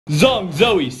Zhong,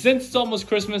 Zoe, since it's almost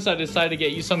Christmas, I decided to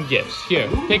get you some gifts. Here,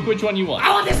 pick which one you want.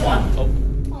 I want this one.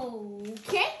 Oh.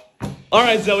 Okay. All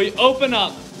right, Zoe, open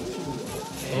up.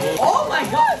 Oh my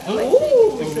god.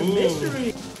 Oh, it's a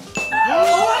mystery.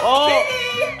 Oh.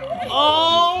 So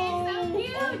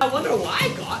cute. I wonder why I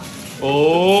got.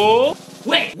 Oh.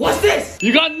 Wait, what's this?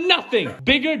 You got nothing.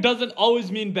 Bigger doesn't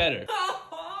always mean better.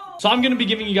 So I'm going to be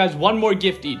giving you guys one more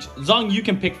gift each. Zhong, you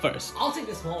can pick first. I'll take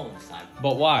the small one this time.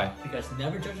 But why? Because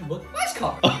never judge a book by its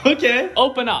cover. Okay.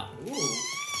 Open up. Ooh.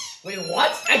 Wait,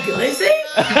 what? A glizzy?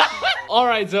 All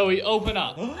right, Zoe, open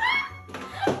up.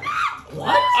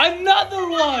 What? Another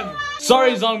one.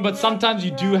 Sorry, Zhong, but sometimes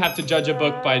you do have to judge a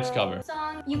book by its cover.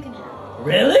 Song, you can have it.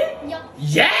 Really? Yup.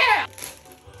 Yeah!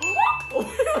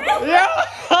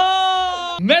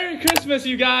 Yeah. Merry Christmas,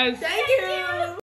 you guys. Thank you!